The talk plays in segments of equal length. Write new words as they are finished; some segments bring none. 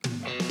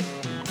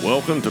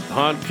Welcome to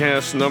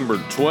podcast number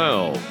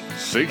 12,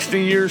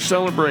 60-year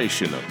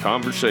celebration of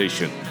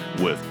conversation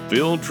with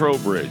Phil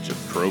Trowbridge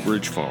of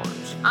Trowbridge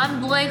Farms.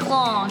 I'm Blake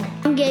Long.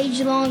 I'm Gage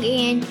Long,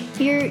 and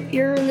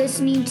you're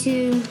listening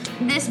to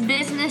This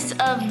Business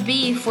of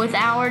Beef with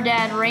our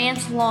dad,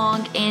 Rance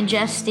Long, and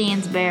Jeff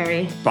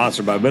Stansberry.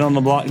 Sponsored by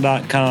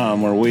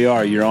BidOnTheBlock.com, where we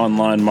are your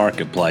online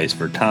marketplace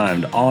for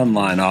timed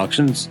online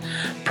auctions,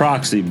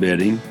 proxy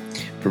bidding,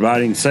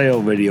 providing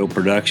sale video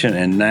production,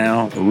 and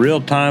now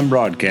real-time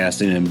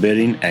broadcasting and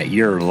bidding at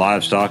your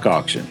livestock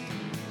auction.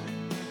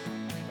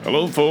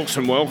 Hello, folks,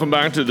 and welcome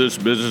back to This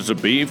Business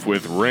of Beef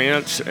with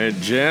Rance and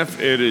Jeff.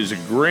 It is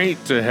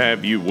great to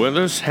have you with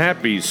us.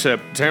 Happy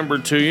September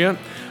to you.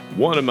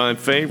 One of my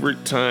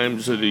favorite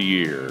times of the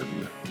year.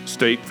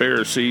 State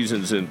fair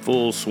season's in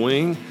full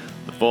swing.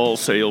 The fall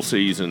sale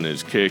season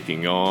is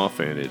kicking off,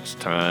 and it's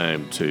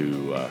time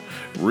to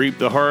reap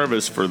the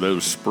harvest for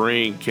those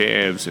spring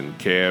calves and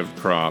calf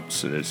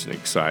crops, and it's an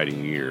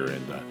exciting year.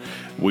 And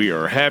we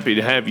are happy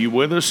to have you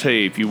with us.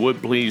 Hey, if you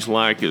would please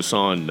like us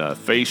on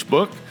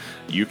Facebook.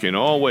 You can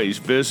always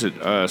visit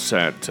us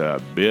at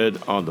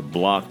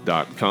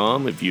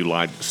bidontheblock.com. If you'd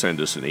like to send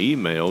us an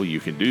email, you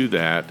can do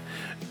that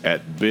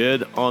at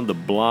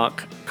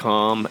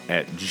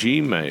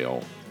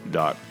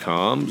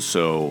bidontheblock.com@gmail.com.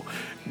 So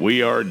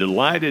we are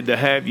delighted to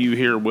have you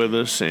here with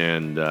us,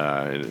 and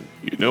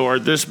our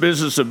This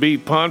Business of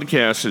Beef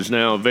podcast is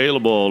now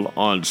available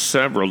on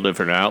several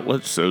different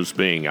outlets, those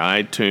being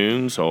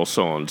iTunes,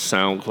 also on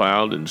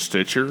SoundCloud and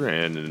Stitcher,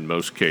 and in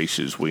most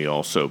cases we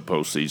also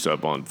post these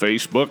up on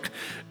Facebook.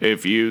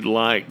 If you'd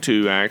like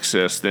to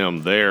access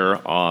them there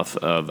off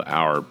of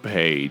our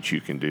page,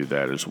 you can do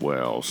that as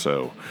well.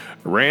 So,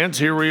 Rance,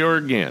 here we are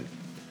again.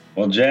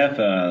 Well, Jeff,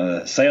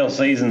 sales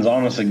season's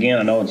on us again.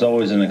 I know it's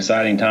always an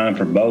exciting time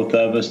for both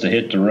of us to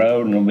hit the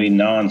road, and it'll be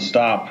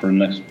nonstop for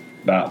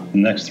about the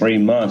next 3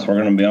 months. We're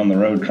going to be on the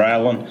road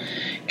traveling,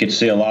 get to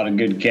see a lot of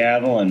good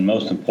cattle, and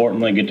most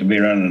importantly, get to be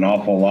around an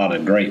awful lot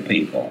of great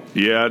people.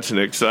 Yeah, it's an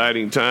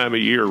exciting time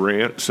of year,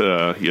 Rance.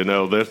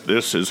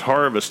 This is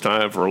harvest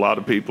time for a lot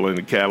of people in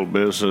the cattle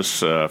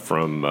business,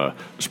 from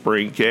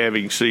spring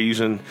calving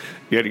season,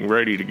 getting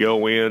ready to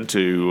go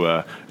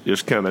into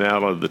just coming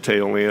out of the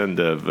tail end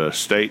of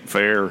state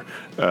fair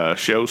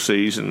show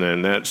season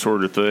and that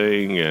sort of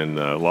thing, and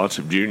lots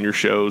of junior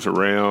shows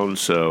around.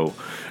 So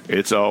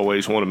it's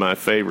always one of my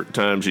favorite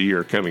times of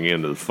year coming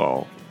into the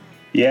fall.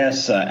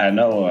 Yes, I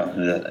know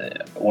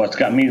what's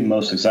got me the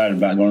most excited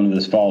about going to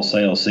this fall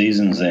sales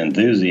season is the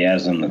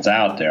enthusiasm that's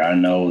out there. I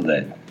know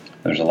that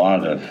there's a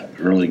lot of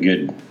really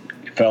good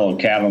fellow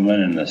cattlemen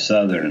in the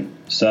southern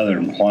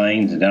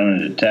plains and down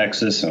into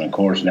Texas, and of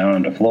course down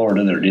into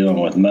Florida. They're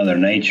dealing with Mother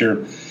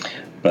Nature,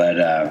 but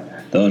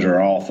those are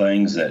all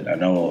things that I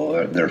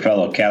know their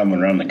fellow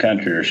cattlemen around the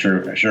country are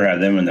sure have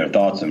them in their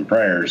thoughts and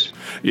prayers.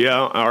 Yeah,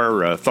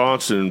 our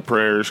thoughts and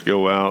prayers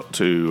go out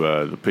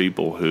to the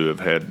people who have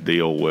had to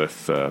deal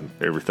with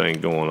everything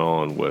going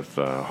on with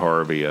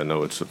Harvey. I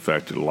know it's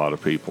affected a lot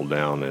of people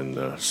down in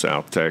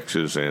South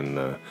Texas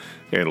and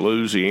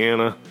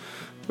Louisiana.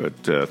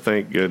 But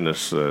thank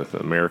goodness the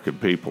American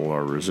people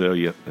are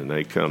resilient, and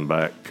they come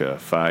back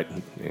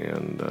fighting,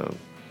 and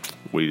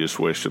we just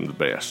wish them the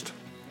best.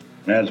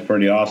 That's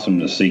pretty awesome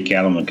to see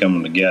cattlemen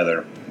coming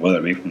together, whether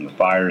it be from the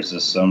fires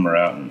this summer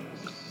out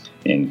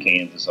in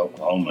Kansas,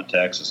 Oklahoma,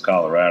 Texas,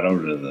 Colorado,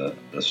 to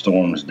the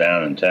storms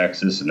down in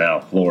Texas and now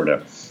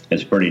Florida.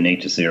 It's pretty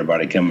neat to see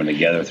everybody coming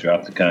together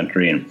throughout the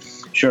country, and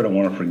sure don't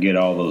want to forget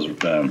all those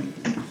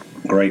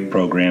great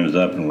programs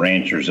up and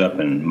ranchers up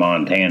in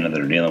Montana that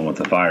are dealing with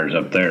the fires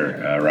up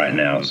there right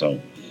now.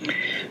 So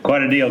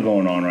quite a deal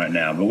going on right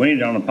now. But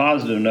on a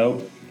positive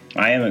note,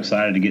 I am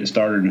excited to get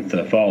started with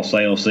the fall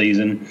sales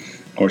season.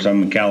 Of course,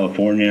 I'm in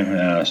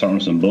California, starting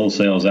some bull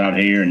sales out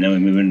here, and then we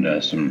move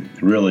into some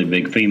really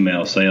big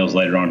female sales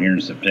later on here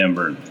in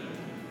September.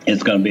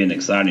 It's going to be an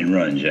exciting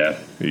run,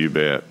 Jeff. You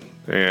bet.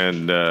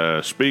 And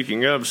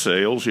speaking of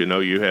sales,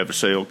 you have a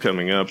sale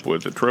coming up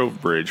with the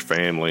Trowbridge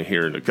family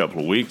here in a couple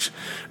of weeks,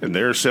 and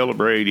they're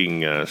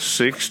celebrating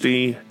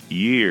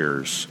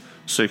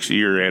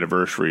 60-year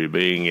anniversary of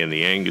being in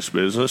the Angus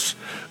business.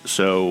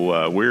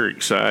 So we're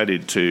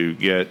excited to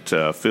get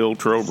Phil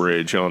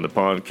Trowbridge on the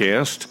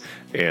podcast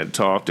and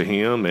talk to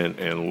him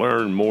and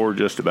learn more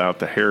just about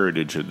the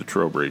heritage of the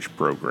Trowbridge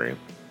program.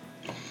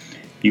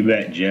 You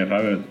bet, Jeff.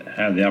 I've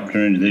had the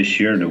opportunity this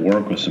year to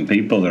work with some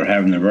people that are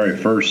having their very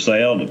first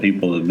sale, the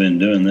people that have been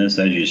doing this,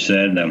 as you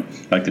said,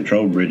 like the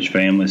Trowbridge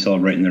family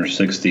celebrating their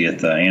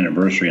 60th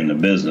anniversary in the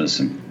business.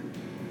 And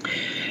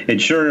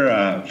it's sure,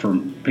 for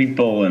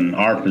people in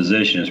our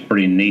position, it's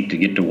pretty neat to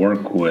get to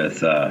work with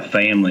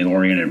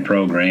family-oriented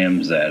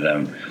programs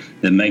that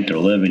make their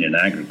living in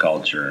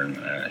agriculture, and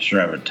I sure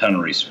have a ton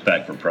of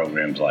respect for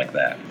programs like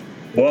that.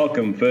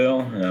 Welcome,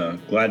 Phil.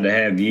 Glad to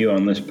have you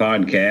on this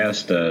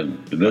podcast to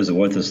visit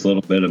with us a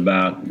little bit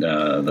about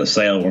the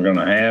sale we're going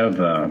to have,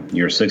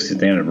 your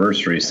 60th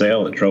anniversary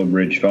sale at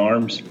Trowbridge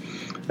Farms.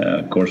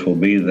 Of course, we'll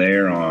be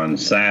there on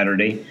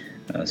Saturday,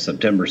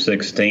 September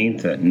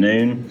 16th at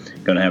noon.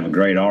 Going to have a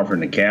great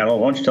offering to cattle.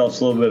 Why don't you tell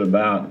us a little bit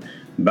about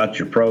about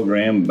your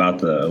program, about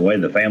the way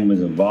the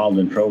family's involved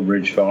in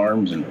Trowbridge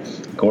Farms, and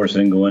of course,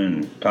 then go in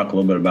and talk a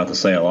little bit about the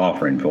sale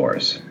offering for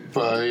us.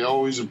 I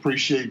always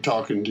appreciate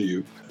talking to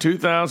you.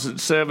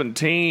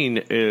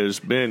 2017 has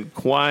been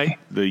quite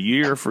the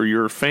year for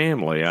your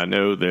family. I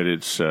know that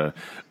it's a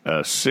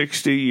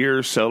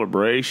 60-year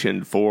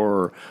celebration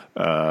for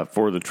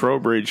the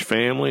Trowbridge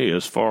family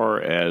as far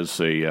as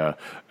the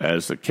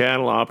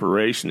cattle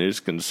operation is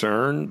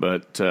concerned.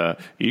 But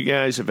you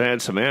guys have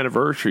had some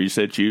anniversaries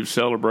that you've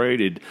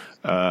celebrated,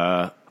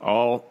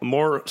 all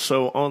more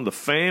so on the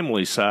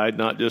family side,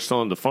 not just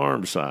on the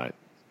farm side.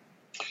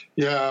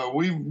 Yeah,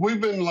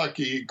 we've been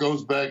lucky. It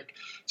goes back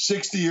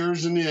 60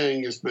 years in the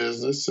Angus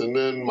business, and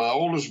then my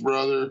oldest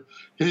brother,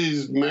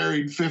 he's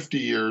married 50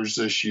 years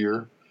this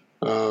year,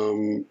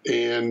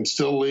 and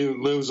still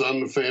lives on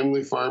the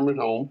family farm at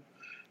home.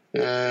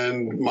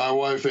 And my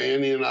wife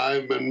Annie and I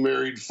have been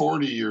married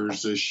 40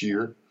 years this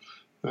year,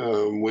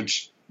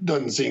 which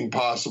doesn't seem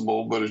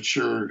possible, but it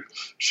sure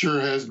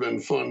has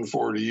been fun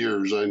 40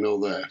 years. I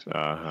know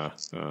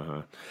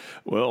that.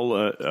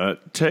 Well,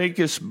 take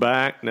us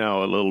back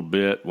now a little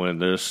bit when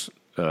this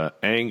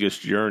Angus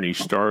journey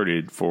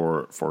started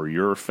for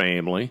your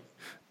family,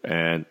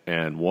 and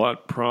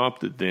what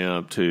prompted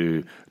them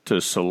to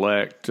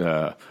select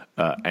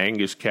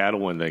Angus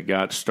cattle when they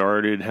got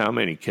started. How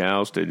many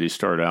cows did they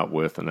start out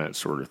with, and that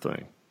sort of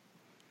thing?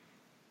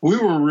 We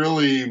were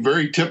really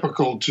very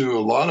typical to a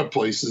lot of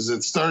places.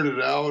 It started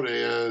out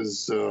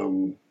as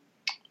a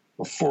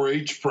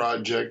 4-H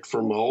project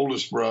for my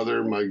oldest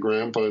brother, my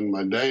grandpa, and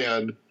my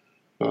dad.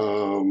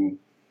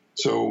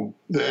 So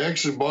they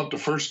actually bought the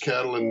first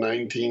cattle in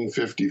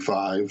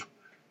 1955.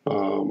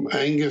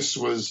 Angus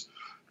was,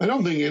 I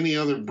don't think any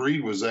other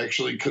breed was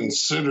actually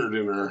considered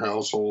in our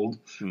household.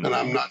 And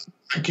I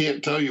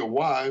can't tell you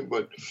why,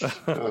 but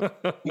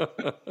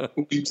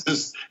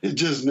it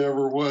just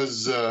never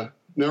was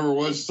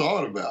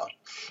thought about.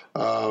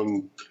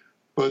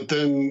 But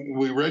then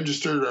we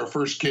registered our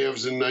first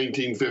calves in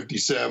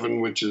 1957,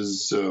 which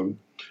is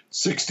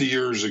 60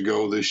 years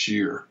ago this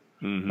year.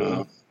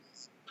 Mm-hmm.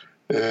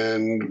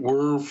 And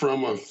we're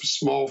from a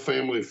small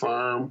family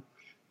farm.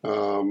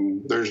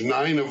 There's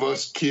 9 of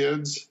us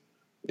kids,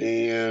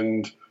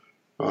 and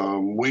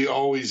we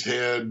always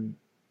had,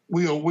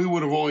 we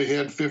would have only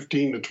had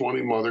 15 to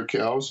 20 mother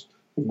cows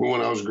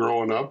when I was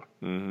growing up.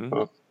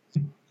 Mm-hmm.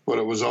 But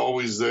it was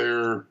always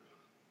there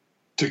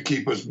to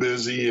keep us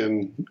busy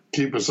and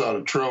keep us out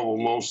of trouble,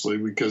 mostly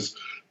because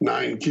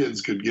 9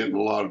 kids could get in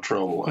a lot of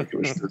trouble. I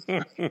can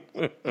assure you.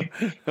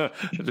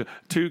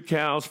 2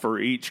 cows for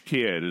each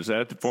kid. Is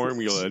that the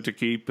formula to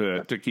keep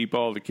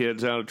all the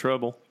kids out of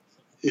trouble?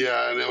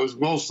 Yeah, and it was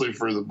mostly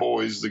for the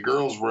boys. The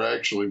girls were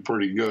actually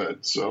pretty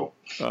good. So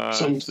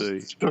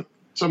sometimes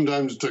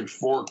it took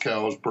 4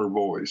 cows per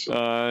boy. So.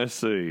 I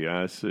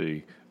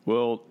see.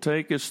 Well,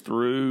 take us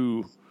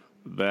through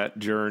that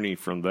journey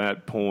from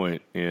that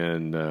point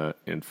in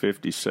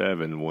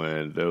 57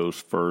 when those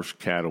first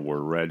cattle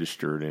were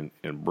registered, and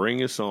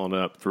bring us on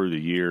up through the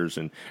years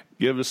and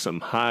give us some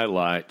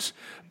highlights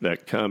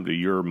that come to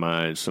your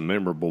mind, some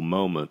memorable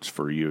moments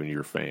for you and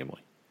your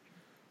family.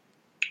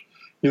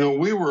 You know,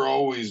 we were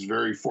always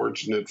very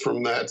fortunate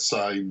from that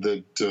side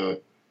that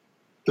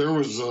there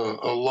was a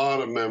lot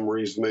of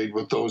memories made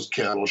with those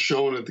cattle,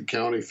 shown at the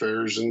county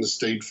fairs and the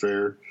state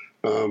fair.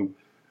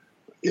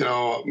 You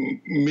know,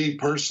 me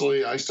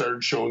personally, I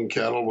started showing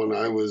cattle when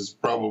I was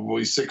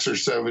probably 6 or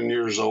 7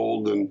 years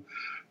old, and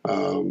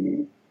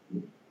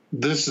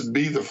this would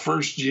be the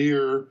first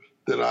year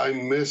that I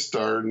missed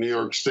our New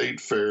York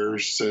State Fair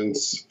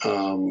since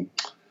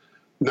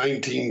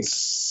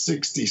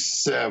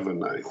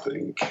 1967, I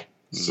think.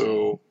 Mm-hmm.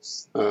 So,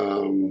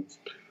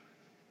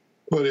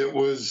 but it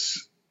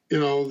was, you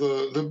know,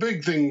 the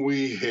big thing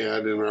we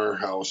had in our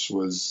house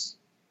was,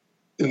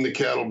 in the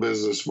cattle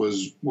business,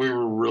 was we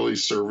were really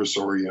service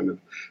oriented.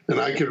 And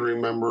I can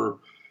remember,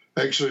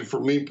 actually for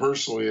me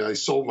personally, I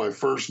sold my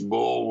first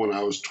bull when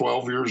I was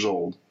 12 years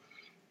old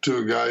to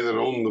a guy that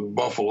owned the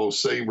Buffalo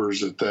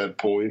Sabres at that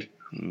point.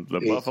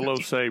 Buffalo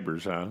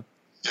Sabres, huh?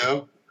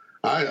 Yep.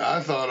 I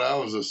thought I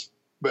was a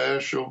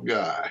special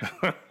guy.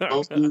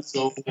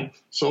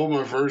 Sold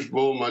my first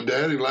bull. My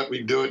daddy let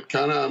me do it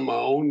kind of on my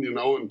own, you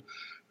know,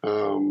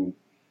 and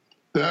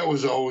that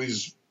was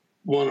always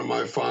one of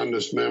my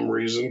fondest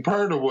memories, and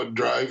part of what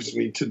drives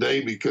me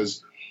today,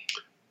 because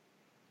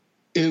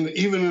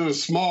even in a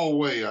small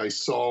way, I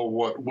saw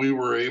what we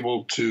were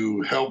able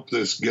to help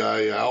this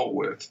guy out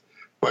with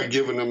by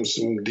giving him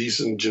some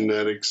decent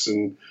genetics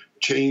and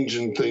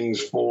changing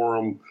things for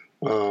him.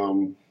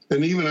 And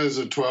even as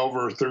a 12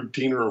 or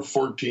 13 or a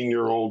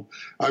 14-year-old,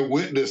 I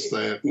witnessed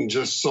that and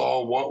just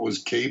saw what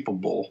was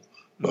capable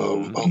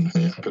of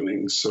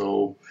happening.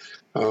 So,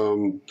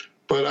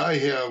 but I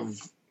have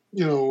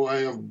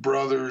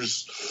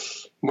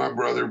brothers. My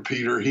brother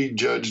Peter, he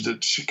judged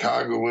at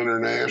Chicago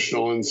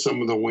International in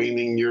some of the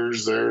waning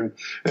years there, and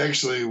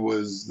actually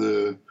was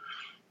the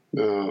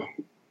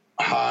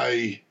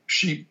high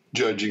sheep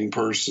judging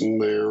person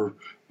there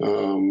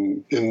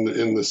in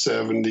the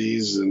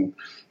 70s. And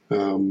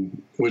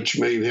which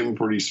made him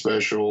pretty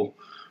special.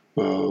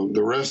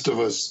 The rest of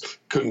us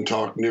couldn't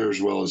talk near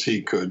as well as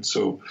he could,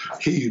 so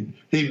he'd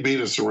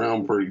beat us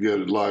around pretty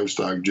good at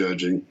livestock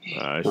judging.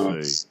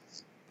 I see.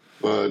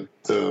 But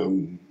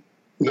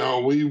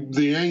no,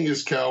 the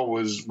Angus cow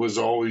was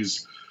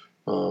always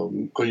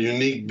a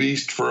unique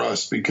beast for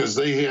us because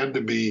they had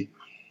to be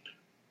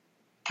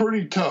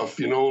pretty tough.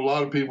 A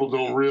lot of people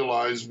don't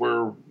realize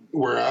where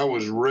I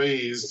was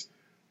raised,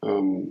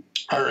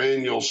 our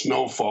annual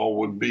snowfall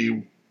would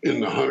be in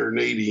the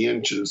 180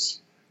 inches.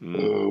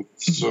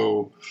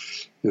 So,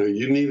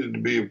 you needed to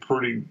be a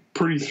pretty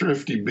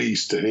thrifty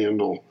beast to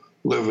handle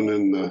living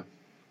in the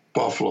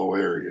Buffalo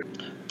area.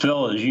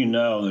 Phil, as you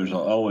know, there's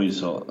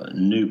always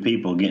new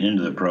people getting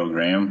into the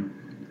program.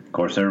 Of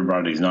course,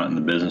 everybody's not in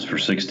the business for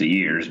 60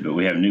 years, but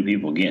we have new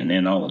people getting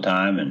in all the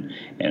time.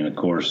 And of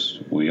course,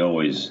 we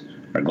always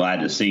are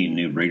glad to see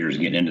new breeders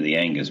getting into the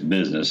Angus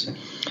business.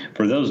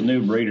 For those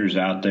new breeders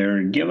out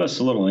there, give us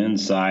a little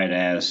insight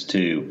as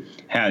to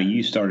how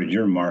you started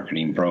your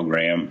marketing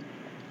program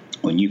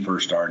when you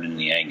first started in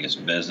the Angus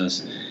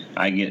business.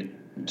 I get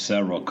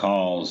several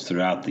calls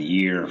throughout the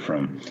year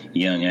from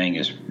young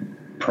Angus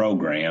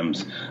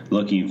programs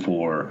looking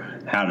for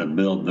how to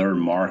build their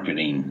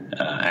marketing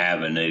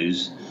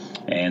avenues.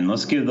 And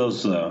let's give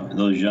those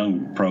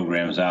young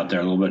programs out there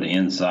a little bit of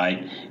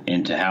insight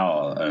into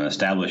how an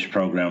established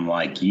program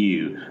like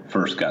you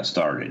first got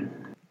started.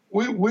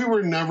 We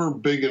were never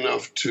big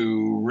enough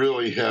to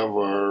really have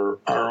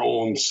our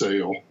own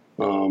sale,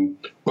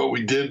 but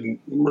we did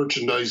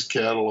merchandise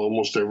cattle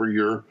almost every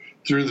year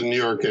through the New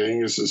York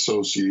Angus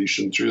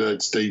Association, through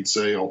that state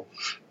sale.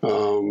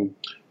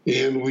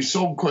 And we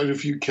sold quite a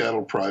few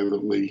cattle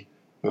privately.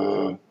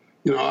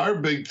 Our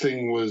big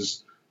thing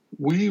was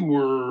we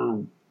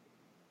were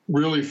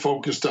really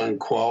focused on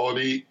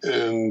quality,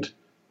 and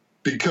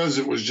because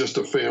it was just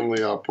a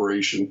family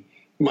operation,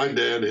 my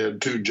dad had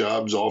 2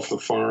 jobs off the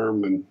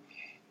farm, and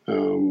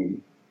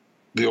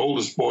the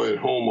oldest boy at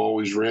home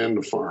always ran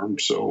the farm.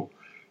 So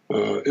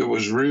it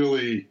was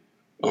really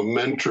a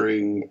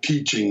mentoring,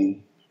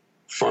 teaching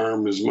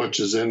farm as much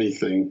as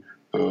anything.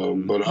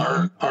 But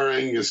our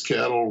Angus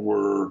cattle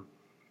were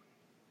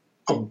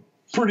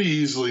pretty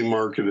easily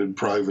marketed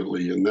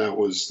privately, and that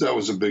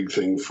was a big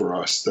thing for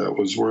us. That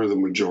was where the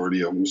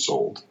majority of them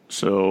sold.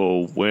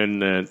 So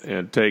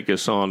and take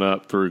us on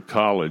up through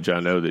college.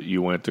 I know that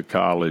you went to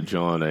college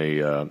on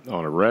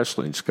a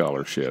wrestling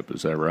scholarship.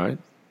 Is that right?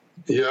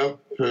 Yep.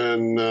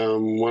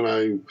 And when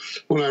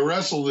I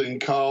wrestled in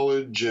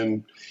college,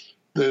 and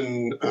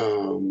then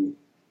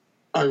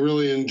I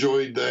really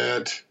enjoyed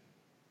that.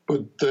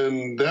 But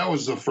then that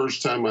was the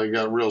first time I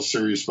got real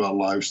serious about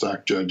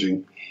livestock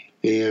judging.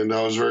 And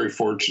I was very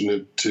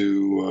fortunate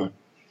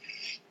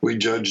we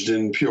judged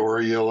in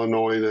Peoria,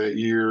 Illinois that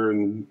year,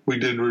 and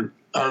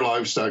our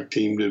livestock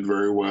team did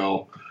very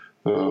well.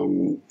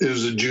 It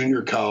was a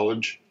junior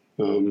college,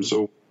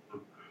 so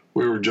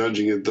we were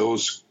judging in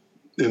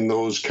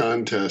those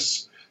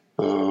contests.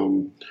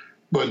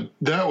 But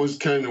that was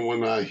kind of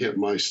when I hit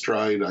my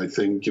stride, I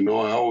think.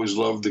 I always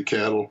loved the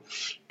cattle,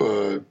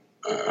 but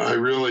I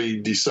really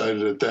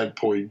decided at that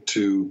point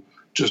to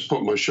just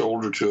put my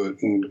shoulder to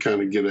it and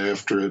kind of get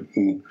after it.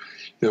 And,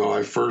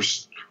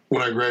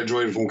 when I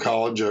graduated from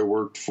college, I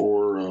worked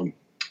for a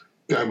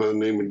guy by the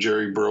name of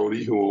Jerry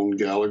Brody, who owned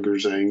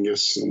Gallagher's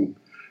Angus. And,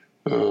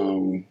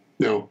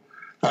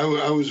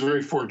 I was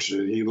very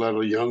fortunate. He let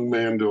a young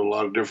man do a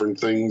lot of different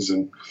things.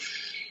 And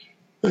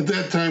at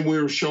that time, we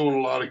were showing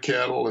a lot of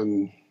cattle.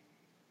 And,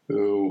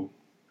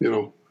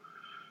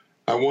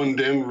 I won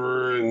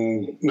Denver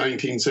in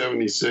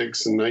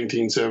 1976 and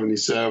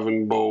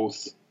 1977,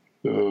 both.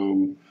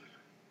 And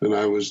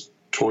I was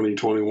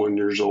 21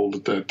 years old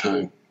at that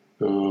time.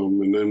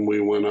 And then we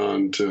went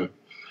on to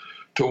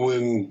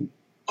win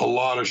a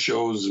lot of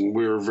shows, and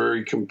we were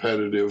very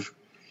competitive.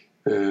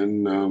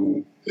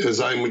 And as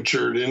I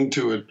matured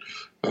into it,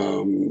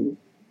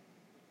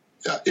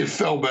 it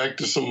fell back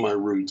to some of my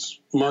roots.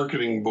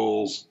 Marketing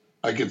bulls,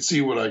 I could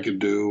see what I could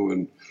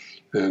do,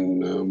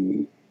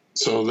 and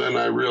so then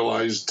I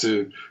realized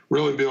to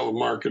really be able to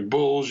market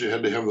bulls, you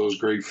had to have those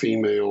great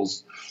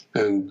females,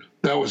 and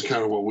that was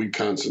kind of what we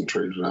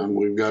concentrated on.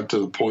 We got to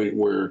the point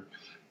where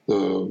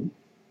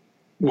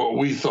what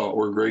we thought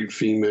were great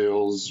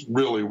females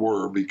really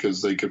were,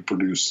 because they could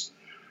produce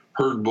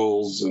herd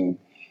bulls, and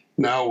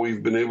now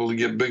we've been able to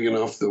get big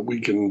enough that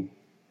we can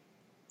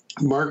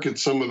market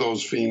some of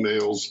those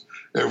females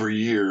every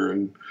year,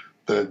 and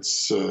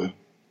that's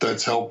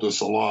helped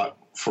us a lot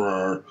for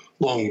our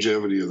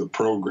longevity of the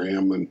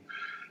program. And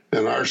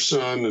our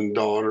son and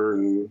daughter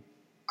and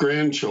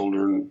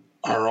grandchildren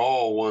are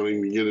all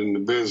wanting to get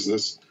into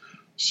business,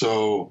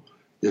 so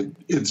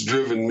it's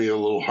driven me a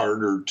little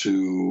harder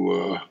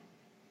to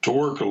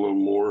work a little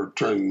more,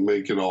 trying to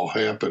make it all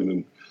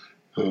happen.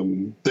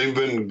 And they've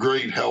been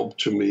great help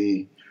to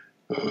me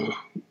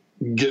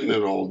getting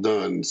it all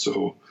done.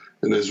 So,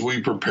 and as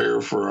we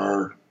prepare for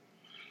our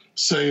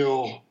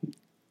sale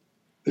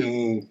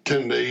in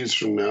 10 days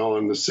from now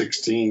on the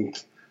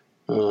 16th,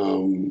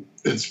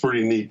 it's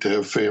pretty neat to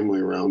have family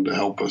around to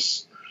help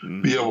us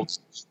be able to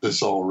do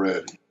this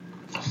already.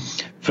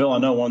 Phil, I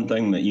know one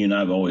thing that you and I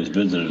have always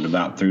visited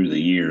about through the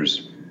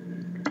years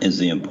is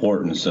the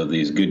importance of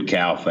these good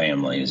cow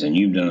families, and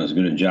you've done as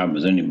good a job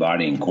as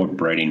anybody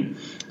incorporating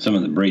some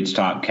of the breed's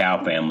top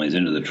cow families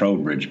into the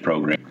Trowbridge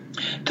program.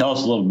 Tell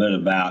us a little bit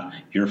about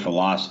your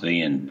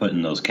philosophy in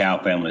putting those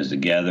cow families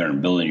together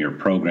and building your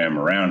program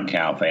around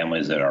cow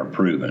families that are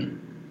proven.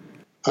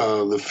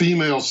 The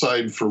female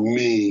side for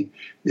me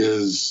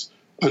is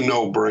a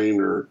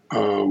no-brainer.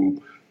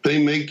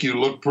 They make you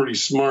look pretty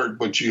smart,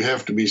 but you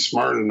have to be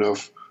smart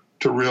enough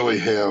to really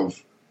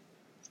have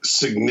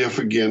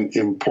significant,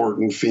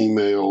 important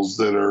females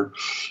that are,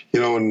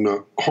 in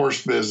the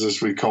horse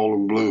business, we call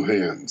them blue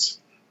hens.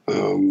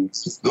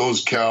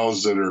 Those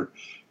cows that are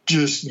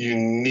just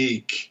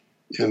unique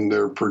in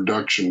their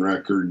production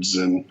records.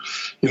 And,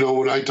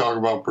 when I talk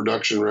about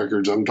production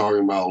records, I'm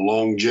talking about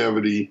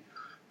longevity,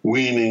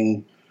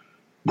 weaning,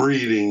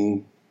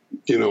 breeding,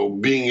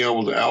 being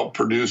able to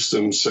outproduce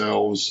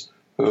themselves.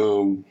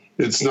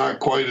 It's not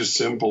quite as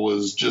simple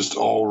as just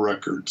all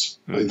records.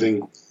 I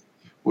think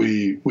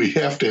we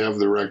have to have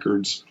the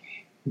records,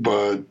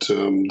 but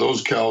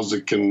those cows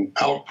that can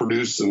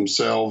outproduce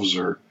themselves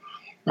are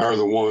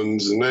the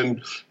ones. And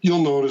then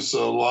you'll notice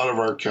a lot of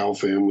our cow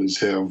families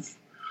have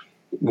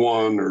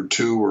one or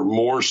two or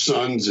more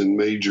sons in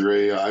major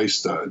AI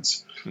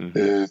studs.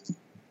 And,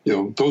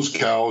 those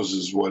cows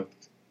is what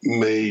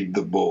made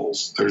the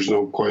bulls. There's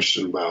no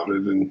question about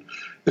it.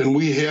 And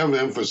we have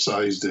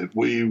emphasized it.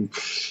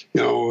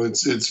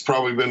 It's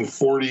probably been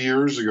 40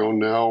 years ago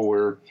now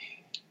where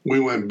we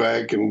went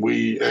back and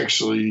we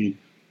actually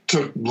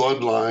took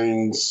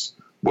bloodlines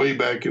way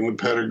back in the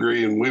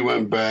pedigree, and we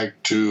went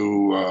back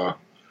to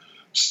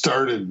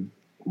started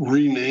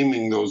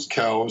renaming those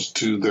cows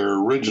to their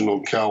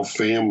original cow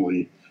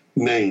family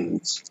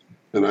names.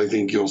 And I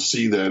think you'll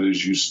see that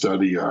as you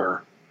study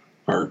our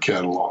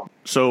catalog.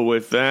 So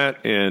with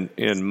that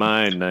in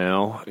mind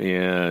now,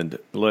 and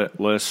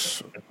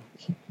let's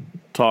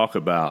talk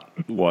about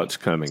what's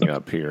coming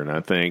up here. And I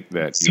think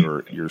that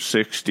your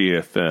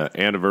 60th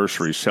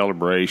anniversary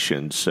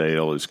celebration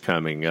sale is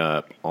coming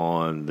up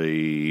on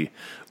the,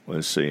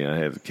 let's see, I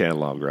have the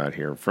catalog right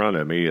here in front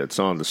of me. It's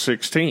on the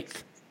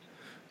 16th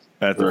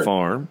at the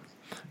farm.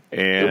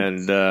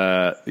 And,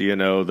 the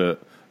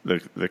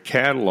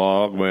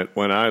catalog,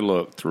 when I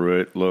look through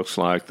it, looks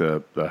like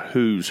the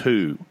who's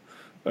who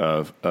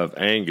of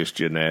Angus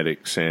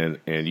genetics,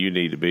 and you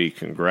need to be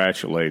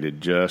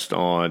congratulated just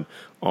on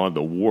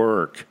the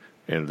work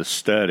and the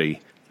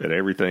study that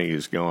everything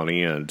has gone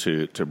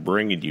into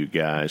bringing you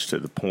guys to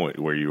the point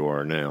where you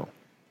are now.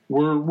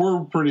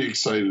 We're pretty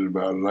excited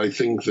about it. I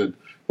think that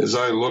as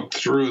I look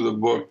through the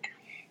book,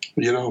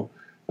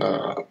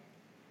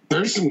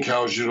 there's some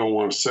cows you don't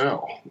want to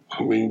sell.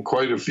 I mean,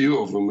 quite a few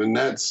of them, and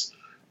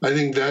I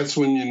think that's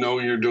when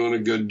you're doing a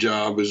good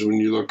job, is when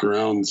you look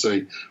around and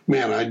say,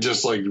 man, I'd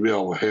just like to be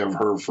able to have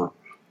her for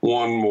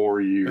one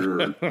more year.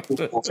 And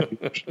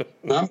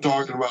I'm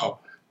talking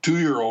about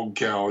 2-year-old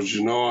cows,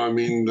 I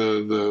mean,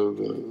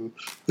 the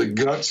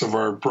guts of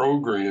our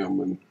program.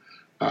 And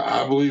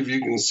I believe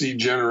you can see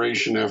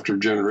generation after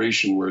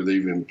generation where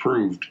they've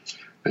improved.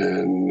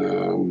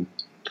 And,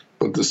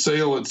 but the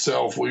sale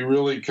itself, we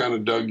really kind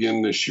of dug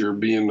in this year,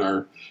 being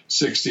our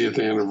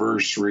 60th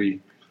anniversary.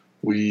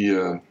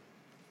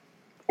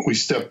 We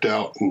stepped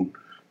out and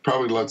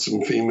probably let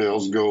some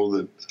females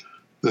go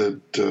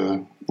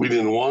that we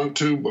didn't want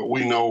to, but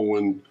we know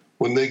when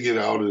they get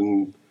out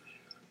in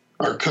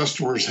our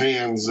customers'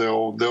 hands,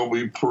 they'll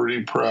be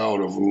pretty proud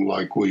of them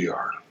like we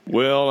are.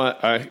 Well,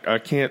 I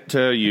can't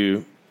tell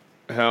you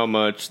how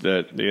much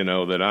that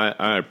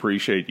I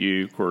appreciate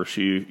you. Of course,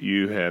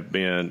 you have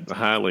been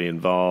highly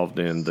involved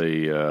in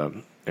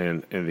the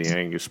in the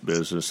Angus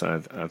business.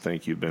 I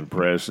think you've been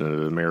president of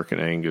the American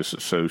Angus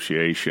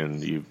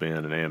Association. You've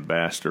been an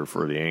ambassador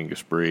for the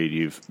Angus breed.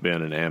 You've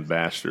been an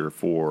ambassador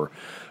for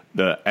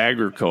the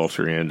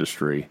agriculture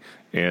industry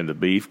and the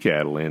beef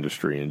cattle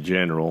industry in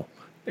general.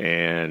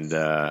 And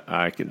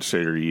I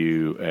consider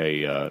you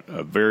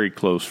a very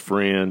close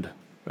friend.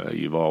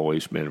 You've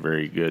always been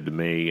very good to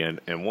me.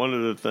 And one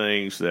of the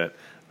things that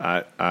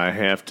I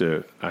have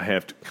to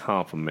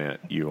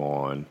compliment you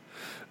on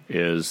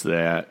is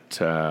that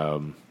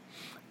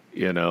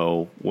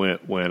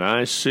when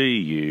I see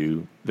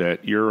you,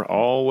 that you're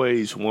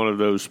always one of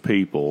those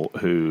people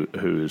who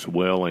is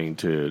willing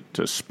to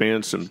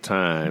spend some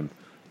time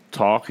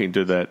talking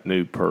to that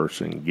new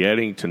person,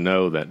 getting to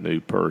know that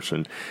new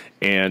person,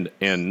 and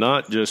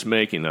not just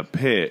making a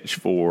pitch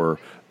for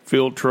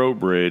Phil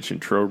Trowbridge and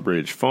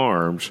Trowbridge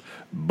Farms,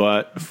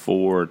 but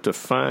to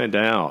find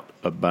out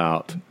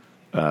about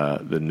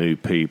the new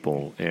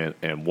people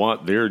and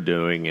what they're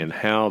doing and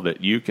how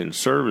that you can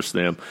service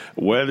them,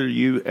 whether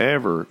you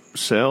ever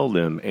sell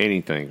them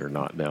anything or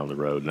not down the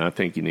road. And I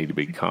think you need to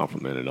be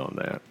complimented on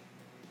that.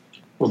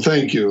 Well,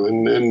 thank you.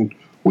 And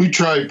we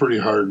try pretty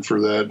hard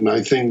for that. And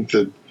I think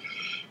that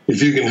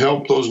if you can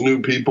help those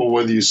new people,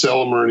 whether you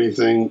sell them or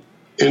anything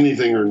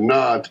or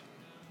not,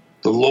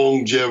 the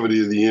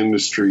longevity of the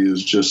industry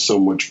is just so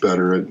much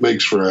better. It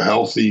makes for a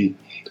healthy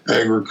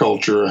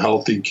agriculture, a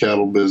healthy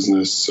cattle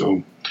business.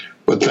 So,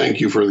 but thank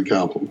you for the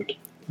compliment.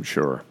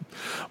 Sure.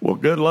 Well,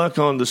 good luck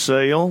on the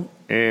sale,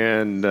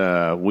 and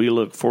we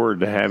look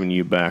forward to having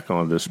you back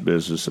on this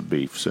Business of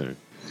Beef soon.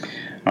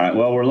 All right.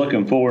 Well, we're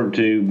looking forward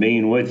to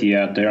being with you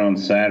out there on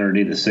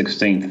Saturday, the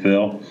 16th,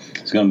 Phil.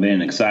 It's going to be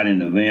an exciting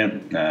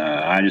event.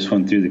 I just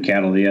went through the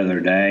cattle the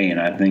other day,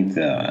 and I think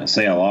the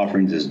sale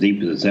offering's as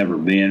deep as it's ever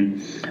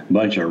been. A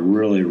bunch of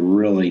really,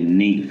 really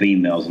neat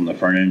females on the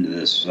front end of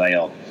this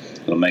sale.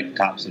 It'll make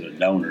tops of the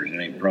donors in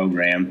a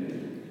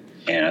program.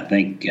 And I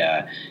think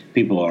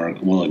people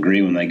will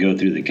agree when they go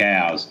through the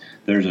cows,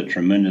 there's a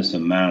tremendous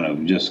amount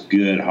of just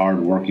good,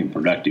 hard-working,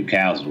 productive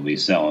cows that will be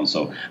selling.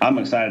 So I'm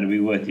excited to be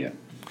with you.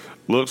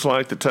 Looks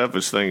like the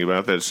toughest thing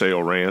about that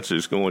sale, Rance,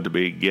 is going to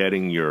be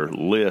getting your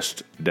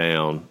list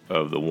down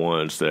of the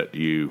ones that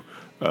you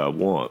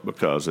want,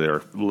 because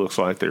there looks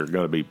like there are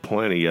going to be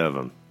plenty of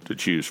them to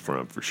choose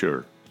from for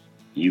sure.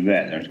 You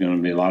bet. There's going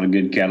to be a lot of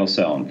good cattle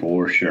selling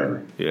for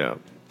sure. Yeah.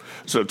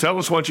 So tell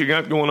us what you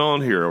got going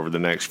on here over the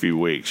next few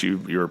weeks.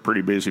 You're a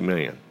pretty busy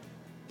man.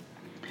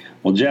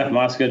 Well, Jeff,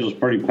 my schedule's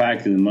pretty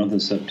packed through the month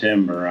of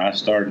September. I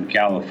start in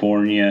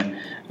California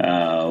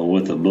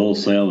with the bull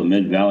sale, the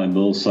Mid-Valley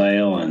Bull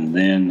Sale, and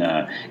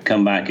then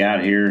come back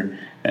out here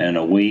in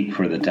a week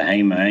for the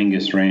Tehama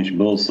Angus Ranch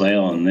Bull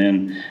Sale, and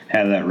then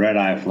have that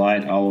red-eye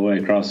flight all the way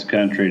across the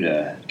country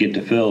to get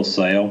to Phil's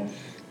sale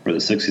for the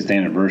 60th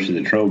anniversary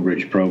of the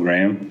Trowbridge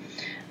program.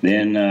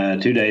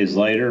 Then 2 days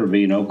later, we'll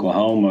be in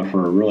Oklahoma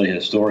for a really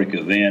historic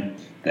event.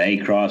 The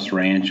A-Cross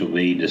Ranch will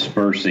be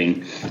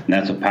dispersing, and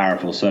that's a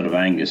powerful set of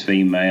Angus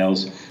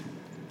females.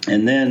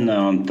 And then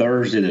on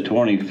Thursday, the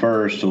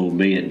 21st, will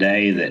be a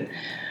day that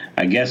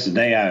I guess the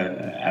day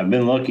I've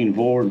been looking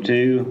forward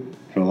to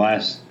for the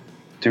last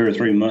 2 or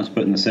 3 months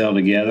putting the sale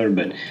together.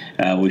 But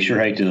we sure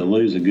hate to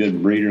lose a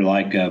good breeder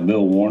like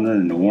Bill Warner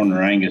and the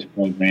Warner Angus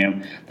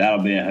program.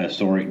 That'll be a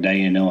historic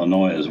day in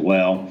Illinois as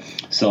well.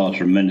 Sell a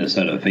tremendous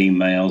set of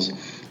females.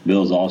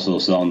 Bill's also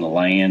selling the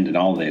land and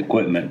all the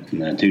equipment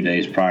 2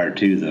 days prior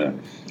to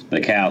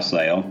the cow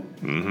sale.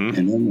 Mm-hmm.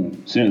 And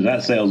then as soon as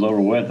that sale's over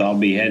with, I'll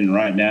be heading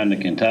right down to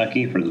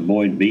Kentucky for the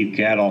Boyd Beef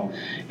Cattle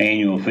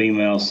annual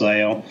female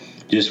sale.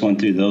 Just went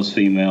through those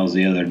females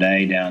the other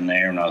day down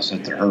there when I was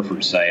at the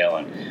Hereford sale.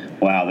 And,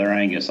 wow, their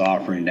Angus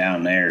offering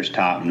down there is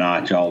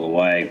top-notch all the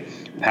way.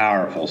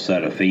 Powerful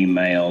set of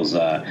females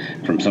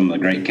from some of the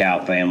great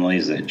cow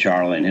families that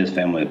Charlie and his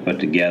family have put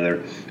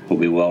together will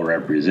be well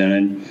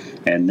represented.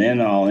 And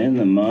then I'll end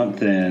the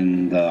month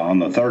and on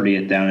the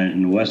 30th down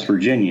in West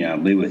Virginia. I'll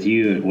be with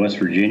you at West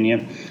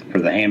Virginia for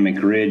the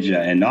Hammock Ridge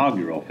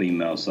inaugural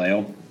female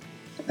sale.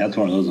 That's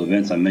one of those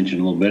events I mentioned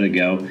a little bit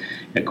ago.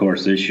 Of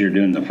course, this year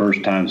doing the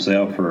first-time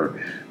sale for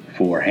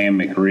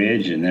Hammock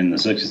Ridge, and then the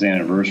 60th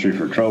anniversary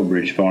for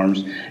Trowbridge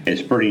Farms.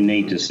 It's pretty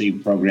neat to see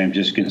programs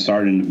just getting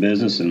started in the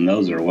business, and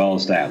those are well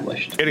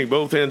established. Getting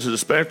both ends of the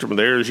spectrum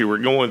there as you were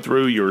going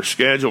through your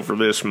schedule for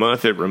this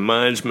month, it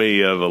reminds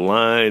me of a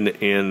line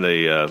in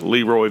the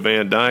Leroy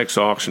Van Dyke's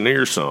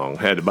Auctioneer song,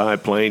 "Had to buy a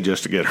plane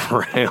just to get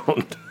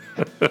around."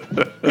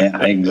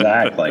 Yeah,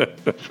 exactly.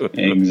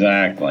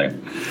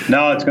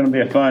 No, it's going to be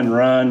a fun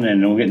run,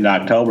 and we'll get into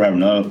October. I have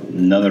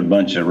another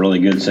bunch of really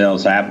good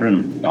sales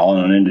happening, all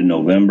on into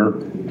November.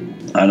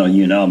 I know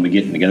you and I will be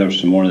getting together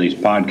some more of these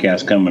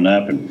podcasts coming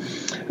up, and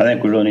I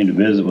think we really need to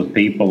visit with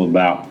people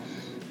about,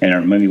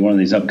 and maybe one of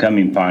these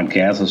upcoming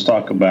podcasts, let's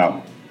talk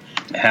about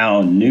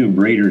how new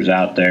breeders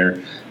out there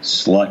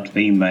select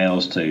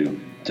females to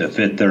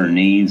fit their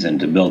needs and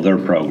to build their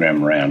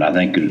program around. I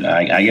think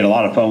I get a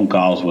lot of phone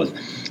calls with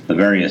the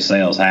various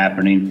sales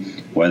happening,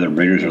 whether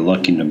breeders are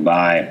looking to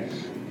buy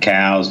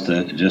cows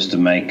just to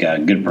make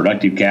good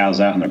productive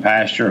cows out in their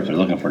pasture, if they're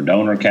looking for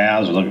donor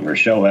cows or looking for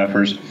show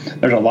heifers.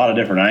 There's a lot of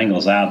different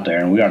angles out there,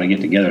 and we ought to get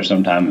together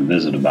sometime and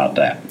visit about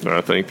that.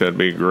 I think that'd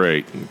be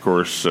great. Of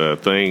course,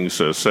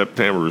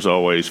 September is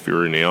always, if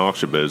you're in the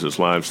auction business,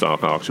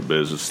 livestock auction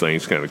business,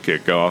 things kind of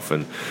kick off.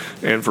 And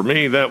for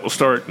me, that will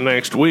start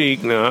next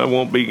week. Now, I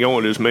won't be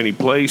going to as many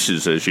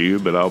places as you,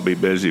 but I'll be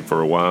busy for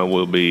a while.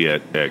 We'll be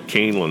at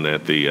Keeneland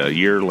at the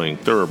yearling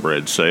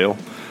thoroughbred sale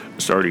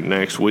starting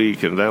next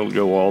week, and that'll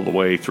go all the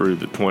way through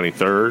the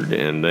 23rd,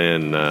 and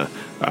then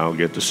I'll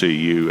get to see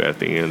you at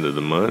the end of the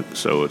month.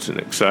 So it's an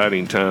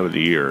exciting time of the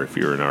year if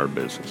you're in our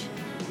business.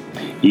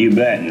 You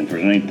bet. And if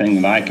there's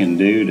anything that I can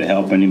do to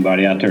help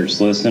anybody out there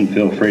that's listening,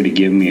 feel free to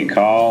give me a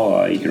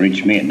call. You can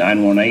reach me at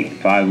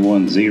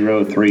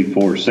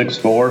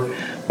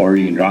 918-510-3464, or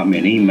you can drop me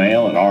an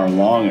email at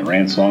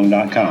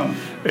rlong@rancelong.com.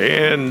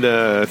 And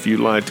if you'd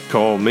like to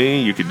call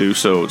me, you could do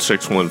so at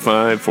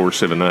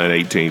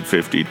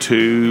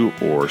 615-479-1852,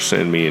 or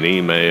send me an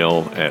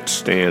email at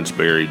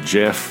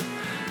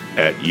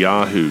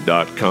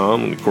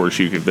stansberryjeff@yahoo.com. And, of course,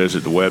 you can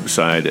visit the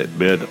website at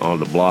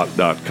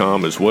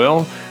bidontheblock.com as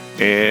well.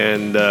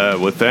 And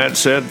with that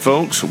said,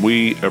 folks,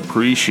 we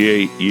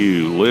appreciate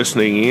you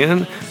listening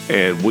in,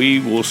 and we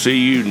will see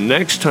you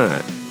next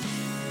time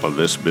on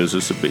This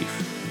Business of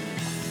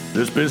Beef.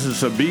 This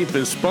Business of Beef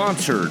is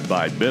sponsored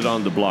by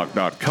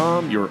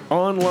BidOnTheBlock.com, your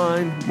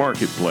online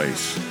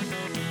marketplace.